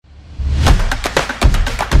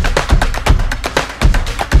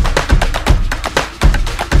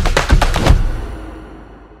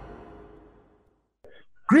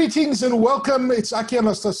Greetings and welcome. It's Aki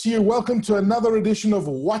Anastasiou. Welcome to another edition of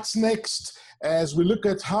What's Next, as we look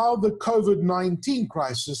at how the COVID-19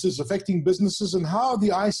 crisis is affecting businesses and how the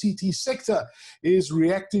ICT sector is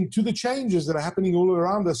reacting to the changes that are happening all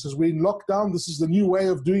around us. As we're in lockdown, this is the new way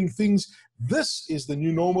of doing things. This is the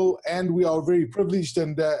new normal, and we are very privileged.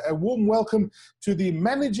 And a warm welcome to the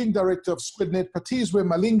Managing Director of Squidnet, Patizwe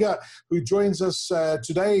Malinga, who joins us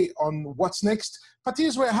today on What's Next.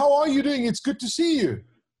 Patizwe, how are you doing? It's good to see you.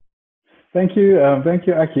 Thank you,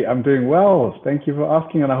 Aki. I'm doing well. Thank you for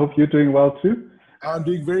asking, and I hope you're doing well too. I'm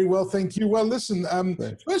doing very well, thank you. Well, listen,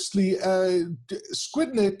 firstly,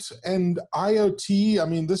 Squidnet and IoT, I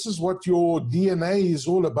mean, this is what your DNA is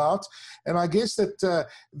all about. And I guess that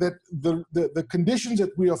the conditions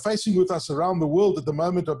that we are facing with us around the world at the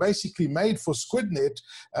moment are basically made for Squidnet,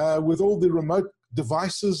 with all the remote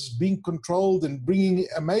devices being controlled and bringing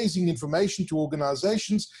amazing information to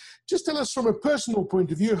organizations. Just tell us from a personal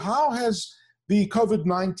point of view, how has the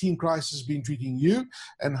COVID-19 crisis been treating you,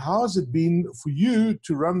 and how has it been for you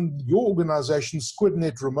to run your organization,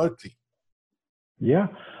 Squidnet, remotely? Yeah,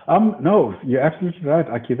 no, you're absolutely right,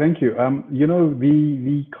 Aki. Thank you. You know,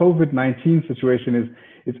 the COVID-19 situation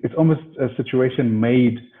it's almost a situation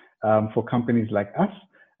made for companies like us.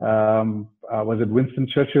 Was it Winston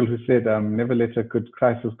Churchill who said, "Never let a good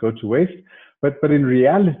crisis go to waste"? But in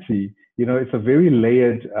reality, you know, it's a very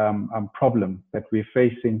layered problem that we're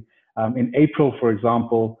facing. In April, for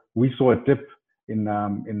example, we saw a dip in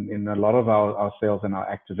a lot of our sales and our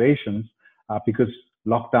activations because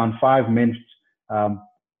lockdown 5 meant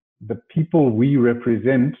the people we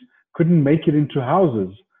represent couldn't make it into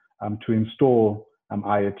houses to install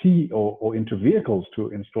IoT or into vehicles to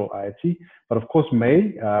install IoT. But of course,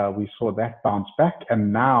 May, we saw that bounce back,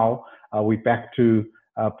 and now we're back to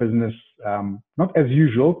business, not as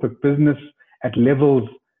usual, but business at levels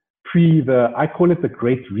I call it the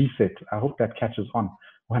Great Reset. I hope that catches on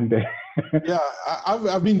one day. Yeah,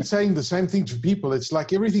 I've been saying the same thing to people. It's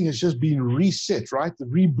like everything has just been reset, right?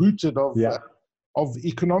 Rebooted of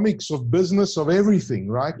economics, of business, of everything,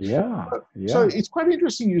 right? Yeah. So it's quite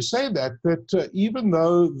interesting you say that even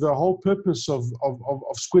though the whole purpose of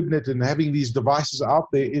Squidnet and having these devices out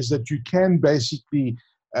there is that you can basically,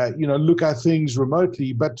 look at things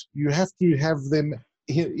remotely, but you have to have them.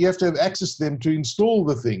 You have to have access to them to install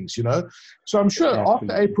the things, you know. So I'm sure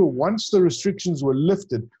after April, once the restrictions were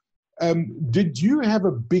lifted, did you have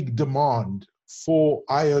a big demand for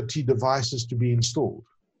IoT devices to be installed?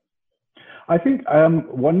 I think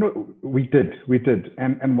we did.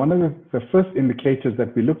 And one of the first indicators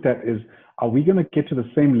that we looked at is, are we going to get to the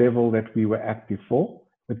same level that we were at before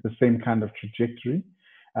with the same kind of trajectory?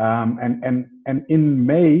 And in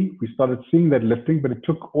May, we started seeing that lifting, but it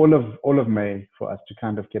took all of May for us to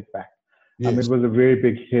kind of get back. Yes. It was a very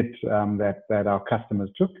big hit that our customers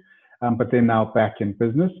took, but they're now back in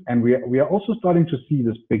business. And we are also starting to see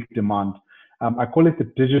this big demand. I call it the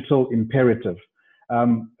digital imperative.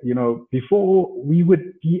 Before we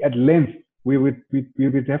would be at length, we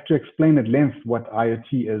would have to explain at length what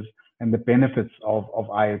IoT is and the benefits of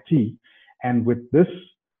IoT. And with this,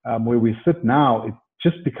 where we sit now, it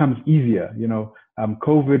just becomes easier.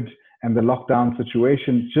 COVID and the lockdown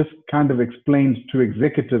situation just kind of explains to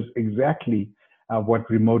executives exactly what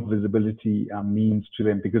remote visibility means to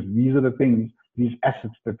them, because these are the things, these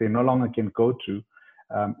assets that they no longer can go to,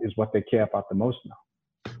 is what they care about the most now.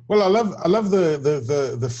 Well, I love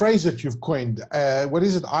the phrase that you've coined. What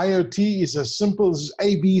is it? IoT is as simple as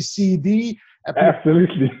ABCD.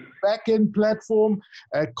 Absolutely. Back-end platform,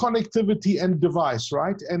 connectivity, and device,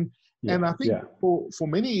 right? And I think for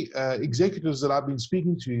many executives that I've been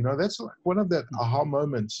speaking to, that's like one of the aha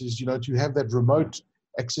moments is, to have that remote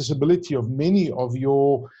accessibility of many of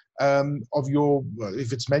your,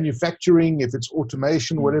 if it's manufacturing, if it's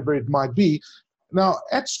automation, whatever it might be. Now,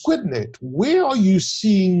 at Squidnet, where are you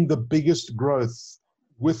seeing the biggest growth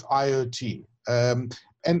with IoT?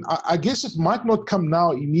 And I guess it might not come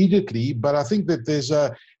now immediately, but I think that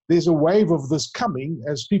there's a wave of this coming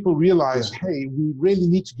as people realize, hey, we really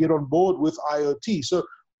need to get on board with IoT. So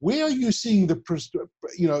where are you seeing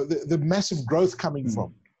the massive growth coming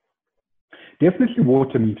from? Definitely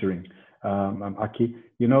water metering, Aki.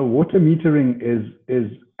 Water metering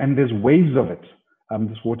is and there's waves of it.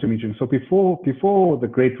 This water metering. So before the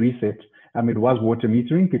Great Reset, it was water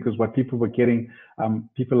metering, because what people were getting,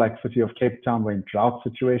 people like City of Cape Town were in drought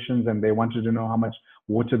situations and they wanted to know how much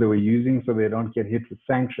water they were using so they don't get hit with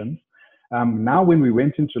sanctions. Now, when we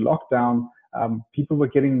went into lockdown, people were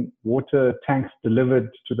getting water tanks delivered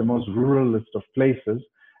to the most ruralist of places,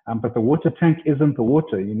 but the water tank isn't the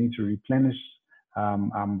water. You need to replenish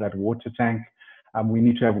that water tank. We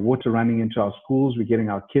need to have water running into our schools. We're getting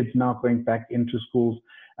our kids now going back into schools.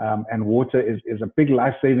 And water is a big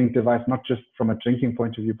life-saving device, not just from a drinking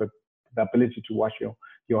point of view, but the ability to wash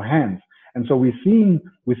your hands. And so we're seeing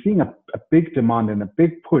a big demand and a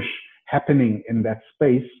big push happening in that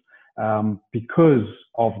space because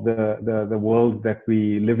of the world that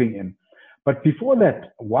we're living in. But before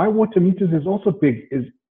that, why water meters is also big is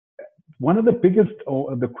one of the biggest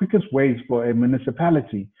or the quickest ways for a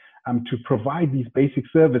municipality to provide these basic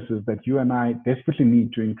services that you and I desperately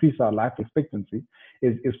need to increase our life expectancy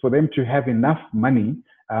is for them to have enough money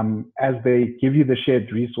as they give you the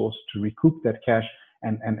shared resource to recoup that cash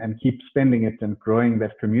and keep spending it and growing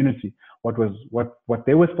that community. What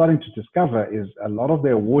they were starting to discover is a lot of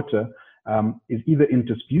their water is either in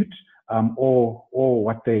dispute or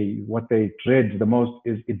what they dread the most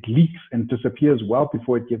is it leaks and disappears well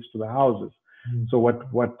before it gets to the houses. So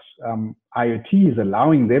what IoT is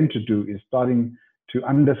allowing them to do is starting to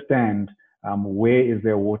understand where is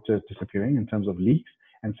their water disappearing in terms of leaks,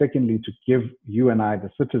 and secondly, to give you and I,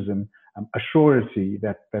 the citizen, a surety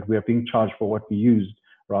that we are being charged for what we used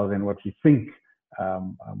rather than what we think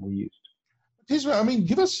we used. I mean,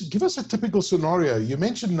 give us a typical scenario. You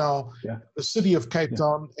mentioned now the city of Cape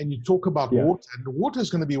Town, and you talk about water, and water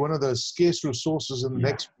is going to be one of those scarce resources in the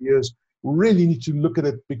next few years. We really need to look at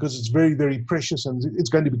it because it's very, very precious and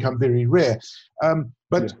it's going to become very rare.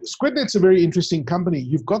 But SquidNet's a very interesting company.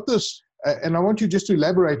 You've got this, and I want you just to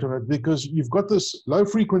elaborate on it, because you've got this low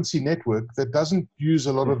frequency network that doesn't use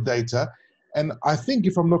a lot of data. And I think,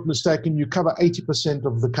 if I'm not mistaken, you cover 80%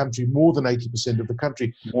 of the country, more than 80% of the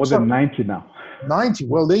country. More than 90 now. 90,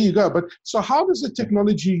 well, there you go. But so how does the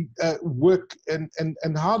technology work, and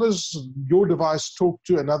how does your device talk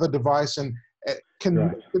to another device, and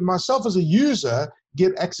can myself as a user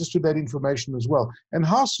get access to that information as well? And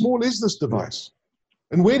how small is this device?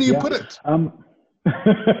 And where do you put it? I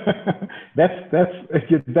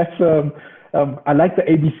like the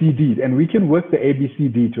ABCD, and we can work the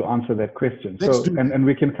ABCD to answer that question. And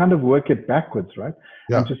we can kind of work it backwards, right?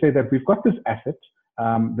 And to say that we've got this asset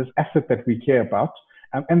that we care about,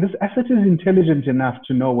 and this asset is intelligent enough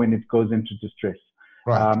to know when it goes into distress.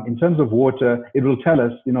 Right. In terms of water, it will tell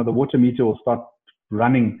us, the water meter will start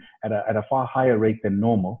running at a far higher rate than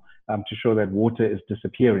normal to show that water is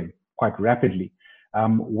disappearing quite rapidly.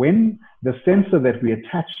 When the sensor that we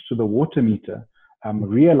attach to the water meter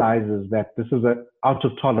realizes that this is out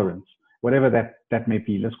of tolerance, whatever that may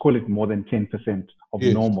be, let's call it more than 10% of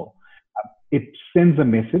normal, it sends a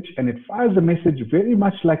message, and it fires a message very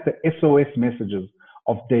much like the SOS messages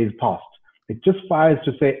of days past. It just fires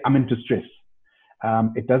to say, I'm in distress.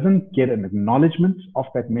 It doesn't get an acknowledgement of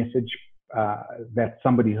that message that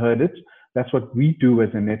somebody heard it. That's what we do as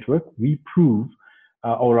a network. We prove,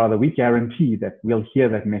 or rather we guarantee that we'll hear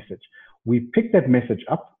that message. We pick that message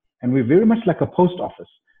up, and we're very much like a post office.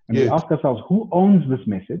 And we ask ourselves, who owns this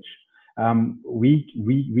message?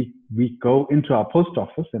 We go into our post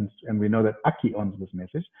office, and we know that Aki owns this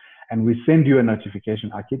message. And we send you a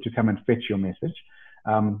notification, Aki, to come and fetch your message.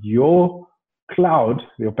 Your cloud,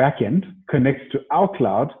 your backend, connects to our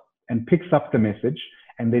cloud and picks up the message,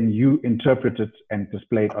 and then you interpret it and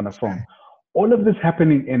display it on a phone. All of this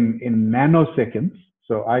happening in nanoseconds.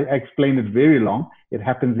 So I explained it very long. It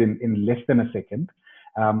happens in less than a second.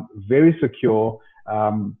 Very secure,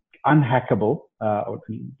 unhackable,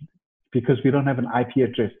 because we don't have an IP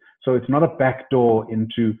address. So it's not a backdoor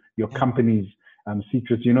into your company's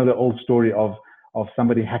secrets. You know the old story of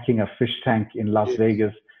somebody hacking a fish tank in Las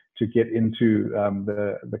Vegas to get into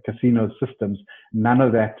the casino systems. None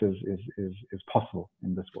of that is possible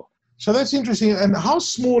in this world. So that's interesting. And how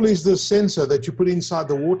small is the sensor that you put inside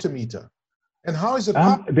the water meter? And how is it?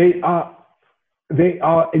 They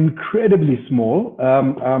are incredibly small.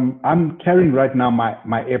 I'm carrying right now my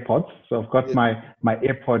AirPods. So I've got my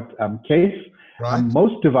AirPod case. Right.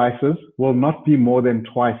 Most devices will not be more than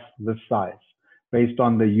twice this size based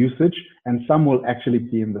on the usage, and some will actually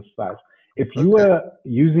be in this size. If you were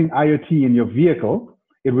using IoT in your vehicle,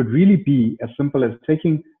 it would really be as simple as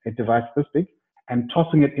taking a device this big and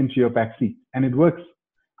tossing it into your back seat. And it works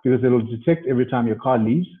because it will detect every time your car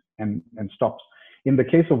leaves and stops. In the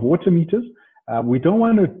case of water meters, we don't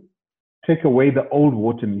want to take away the old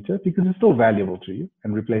water meter because it's still valuable to you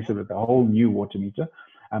and replace it with a whole new water meter.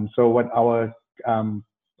 So what our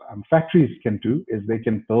factories can do is they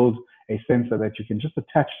can build a sensor that you can just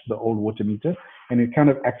attach to the old water meter, and it kind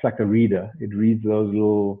of acts like a reader. It reads those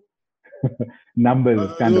little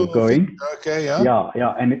numbers kind of going. Okay, yeah.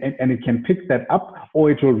 And it can pick that up,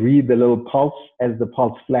 or it will read the little pulse as the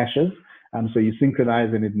pulse flashes. So you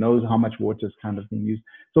synchronize, and it knows how much water is kind of being used.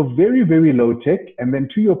 So very, very low tech. And then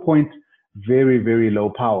to your point, very, very low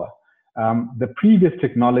power. The previous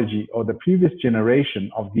technology or the previous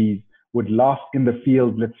generation of these would last in the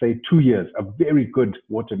field, let's say 2 years. A very good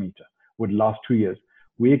water meter would last 2 years.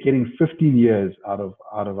 We're getting 15 years out of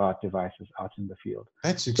our devices out in the field.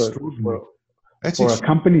 That's extraordinary. For a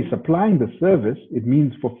company supplying the service, it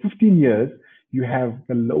means for 15 years, you have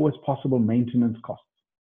the lowest possible maintenance costs.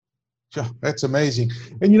 Yeah, that's amazing.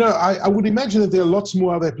 And, you know, I would imagine that there are lots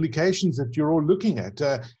more other applications that you're all looking at.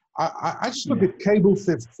 I just look at cable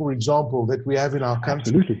theft, for example, that we have in our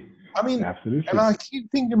country. Absolutely. I mean, absolutely. And I keep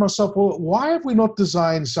thinking to myself, well, why have we not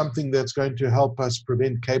designed something that's going to help us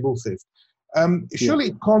prevent cable theft? Surely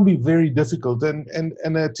it can't be very difficult. And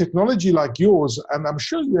a technology like yours, and I'm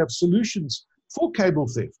sure you have solutions for cable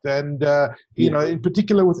theft. And, you know, in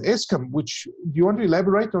particular with Eskom, which do you want to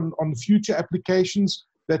elaborate on future applications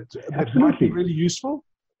that might be really useful?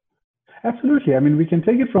 Absolutely. I mean, we can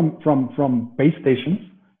take it from base stations,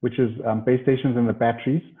 which is base stations and the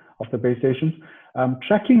batteries of the base stations.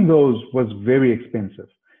 Tracking those was very expensive.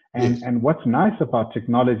 And what's nice about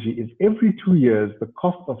technology is every 2 years, the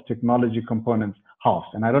cost of technology components halves.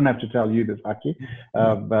 And I don't have to tell you this, Aki.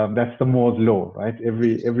 That's the Moore's law, right?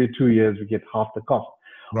 Every 2 years, we get half the cost.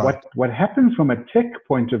 Right. What happens from a tech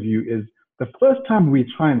point of view is the first time we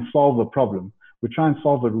try and solve a problem, we try and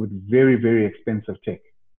solve it with very, very expensive tech.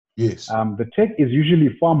 Yes. The tech is usually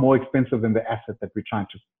far more expensive than the asset that we're trying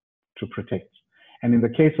to protect. And in the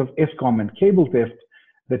case of Eskom and cable theft,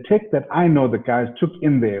 the tech that I know the guys took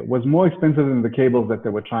in there was more expensive than the cables that they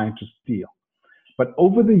were trying to steal. But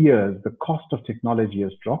over the years, the cost of technology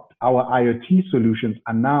has dropped. Our IoT solutions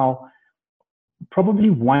are now probably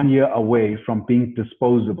 1 year away from being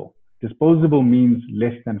disposable. Disposable means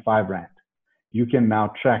less than 5 Rand. You can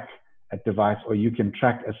now track a device, or you can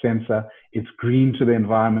track a sensor. It's green to the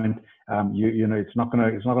environment. You know, it's not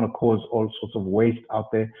gonna cause all sorts of waste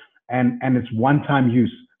out there, and it's one-time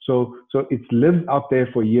use. So it's lived out there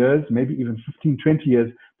for years, maybe even 15, 20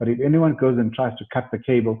 years. But if anyone goes and tries to cut the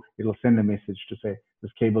cable, it'll send a message to say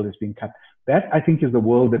this cable is being cut. That, I think, is the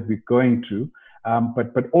world that we're going to.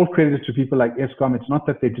 But all credit to people like Eskom. It's not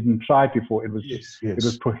that they didn't try before. It was it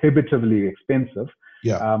was prohibitively expensive.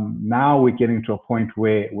 Yeah. Now we're getting to a point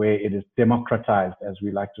where it is democratized, as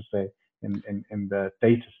we like to say in the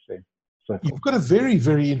data space. You've got a very,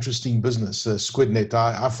 very interesting business, SquidNet.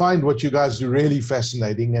 I find what you guys do really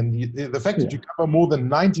fascinating. And the fact that you cover more than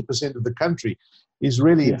 90% of the country is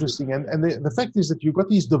really interesting. And the fact is that you've got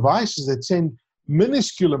these devices that send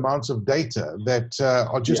minuscule amounts of data that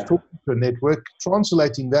are just talking to a network,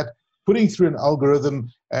 translating that, putting through an algorithm,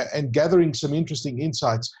 and gathering some interesting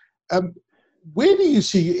insights. Where do you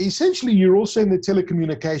see, essentially, you're also in the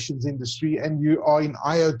telecommunications industry and you are in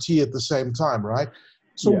IoT at the same time, right?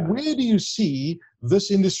 So where do you see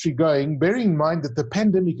this industry going, bearing in mind that the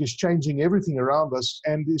pandemic is changing everything around us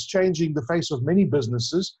and is changing the face of many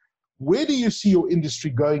businesses? Where do you see your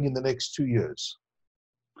industry going in the next 2 years?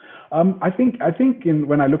 I think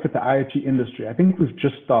when I look at the IoT industry, I think we've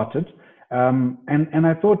just started. And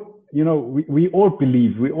I thought, you know, we all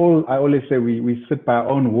believe, I always say we sit by our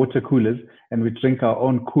own water coolers and we drink our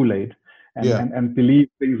own Kool-Aid and believe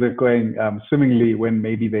things are going swimmingly when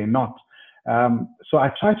maybe they're not. So I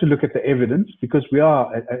try to look at the evidence, because we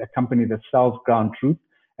are a company that sells ground truth,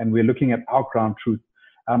 and we're looking at our ground truth.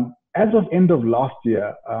 As of end of last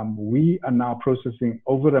year, we are now processing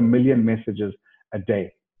over 1 million messages a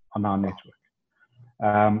day on our network.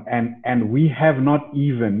 And we have not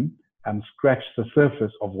even scratched the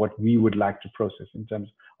surface of what we would like to process in terms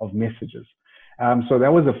of messages. So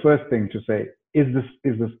that was the first thing to say, is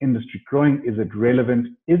this industry growing? Is it relevant?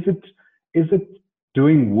 Is it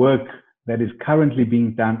doing work that is currently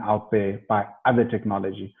being done out there by other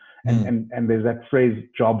technology? And there's that phrase,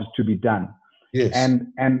 jobs to be done. Yes.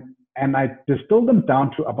 And I distilled them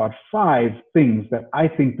down to about 5 things that I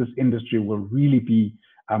think this industry will really be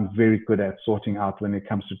very good at sorting out when it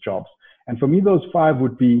comes to jobs. And for me, those 5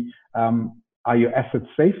 would be, are your assets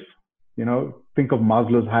safe? You know, think of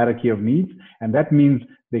Maslow's hierarchy of needs. And that means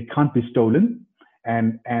they can't be stolen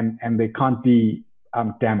and they can't be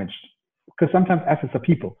damaged. Because sometimes assets are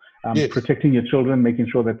people. Protecting your children, making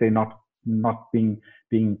sure that they're not being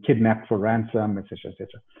kidnapped for ransom, etc., etc.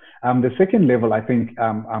 The second level, I think,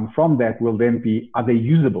 from that will then be, are they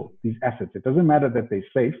usable, these assets? It doesn't matter that they're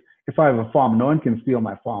safe. If I have a farm, no one can steal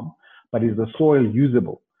my farm, but is the soil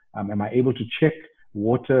usable? Am I able to check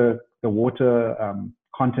the water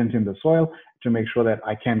content in the soil to make sure that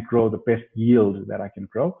I can grow the best yield that I can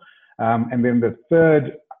grow? And then the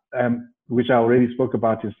third, which I already spoke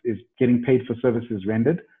about, is getting paid for services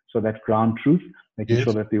rendered. So that ground truth, making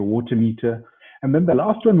sure that the water meter. And then the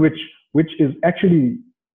last one, which is actually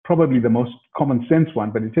probably the most common sense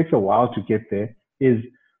one, but it takes a while to get there, is,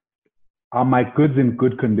 are my goods in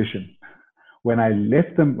good condition? When I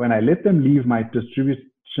let them leave my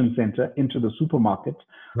distribution center into the supermarket,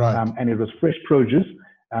 right. And it was fresh produce,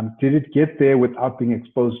 did it get there without being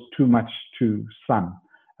exposed too much to sun?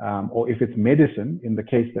 Or if it's medicine, in the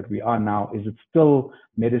case that we are now, is it still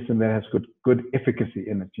medicine that has good efficacy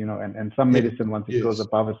in it? You know, and some medicine, once it goes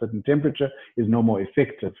above a certain temperature, is no more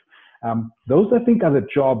effective. Those, I think, are the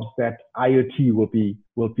jobs that IoT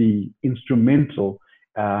will be instrumental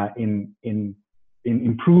in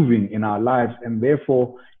improving in our lives, and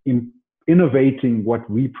therefore in innovating what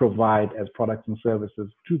we provide as products and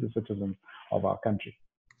services to the citizens of our country.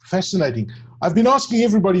 Fascinating. I've been asking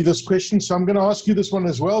everybody this question, so I'm going to ask you this one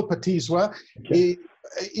as well, Patizwa. Okay.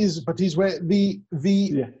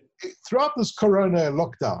 Throughout this Corona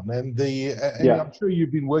lockdown and I'm sure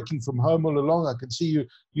you've been working from home all along. I can see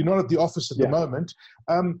you're not at the office at the moment.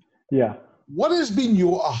 What has been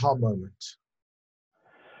your aha moment?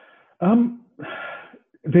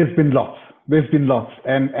 There's been lots,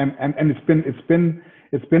 and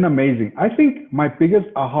it's been amazing. I think my biggest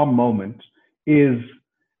aha moment is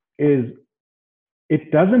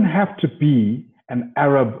it doesn't have to be an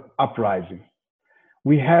Arab uprising.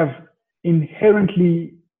 We have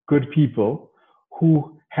inherently good people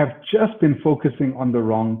who have just been focusing on the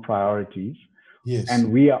wrong priorities. Yes.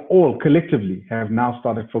 And we are all collectively have now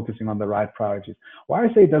started focusing on the right priorities. Why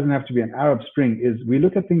I say it doesn't have to be an Arab Spring is we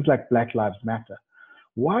look at things like Black Lives Matter.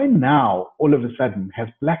 Why now, all of a sudden, has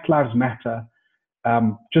Black Lives Matter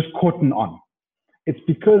just caught on? It's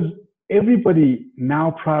because everybody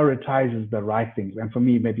now prioritizes the right things. And for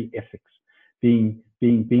me, maybe ethics being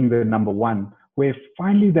the number one, where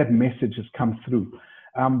finally that message has come through.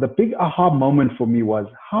 The big aha moment for me was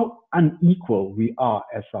how unequal we are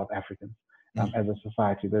as South Africans, as a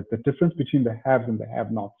society, the difference between the haves and the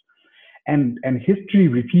have-nots. And history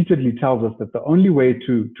repeatedly tells us that the only way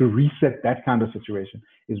to reset that kind of situation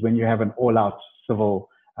is when you have an all-out civil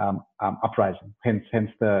uprising, hence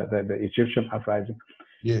the Egyptian uprising.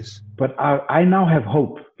 Yes. But I now have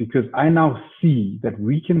hope, because I now see that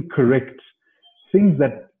we can correct things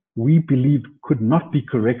that we believe could not be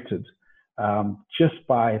corrected just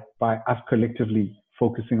by us collectively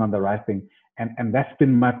focusing on the right thing. And that's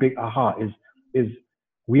been my big aha, is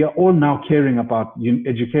we are all now caring about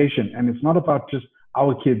education, and it's not about just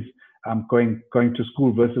our kids going to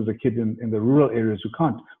school versus a kid in the rural areas who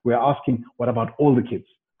can't. We're asking, what about all the kids?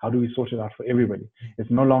 How do we sort it out for everybody? It's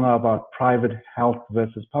no longer about private health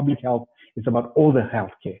versus public health. It's about all the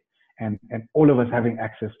healthcare and all of us having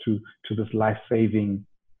access to this life-saving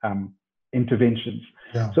interventions.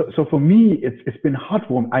 Yeah. So for me, it's been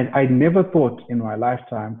heartwarming. I never thought in my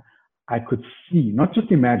lifetime I could see, not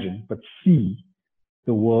just imagine, but see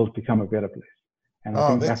the world become a better place. And I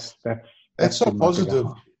think that's so positive.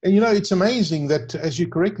 And it's amazing that, as you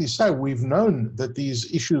correctly say, we've known that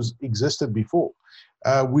these issues existed before.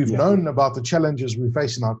 We've known about the challenges we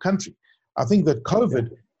face in our country. I think that COVID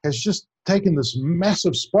has just taken this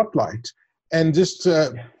massive spotlight and just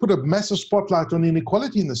put a massive spotlight on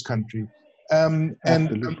inequality in this country. And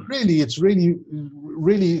really, it's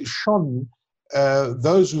really shone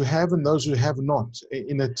those who have and those who have not.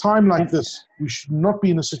 In a time like this, we should not be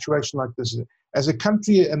in a situation like this as a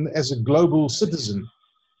country and as a global citizen.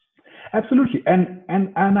 Absolutely, and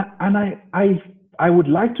I would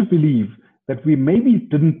like to believe that we maybe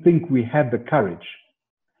didn't think we had the courage.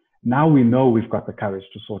 Now we know we've got the courage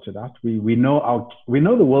to sort it out. We know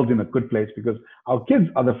the world's in a good place because our kids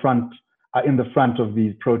are in the front of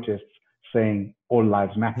these protests saying all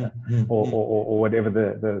lives matter, or whatever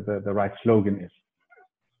the right slogan is.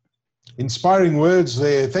 Inspiring words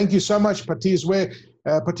there. Thank you so much, Patizwe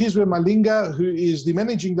Malinga, who is the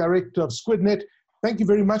Managing Director of SquidNet. Thank you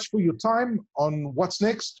very much for your time on What's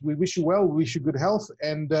Next. We wish you well, we wish you good health,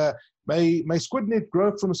 and may SquidNet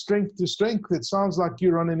grow from strength to strength. It sounds like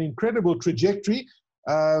you're on an incredible trajectory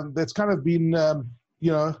that's kind of been,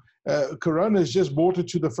 Corona has just brought it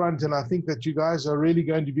to the front, and I think that you guys are really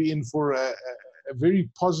going to be in for a very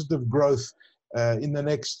positive growth in the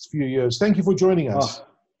next few years. Thank you for joining us.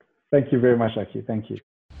 Thank you very much, Aki. Thank you.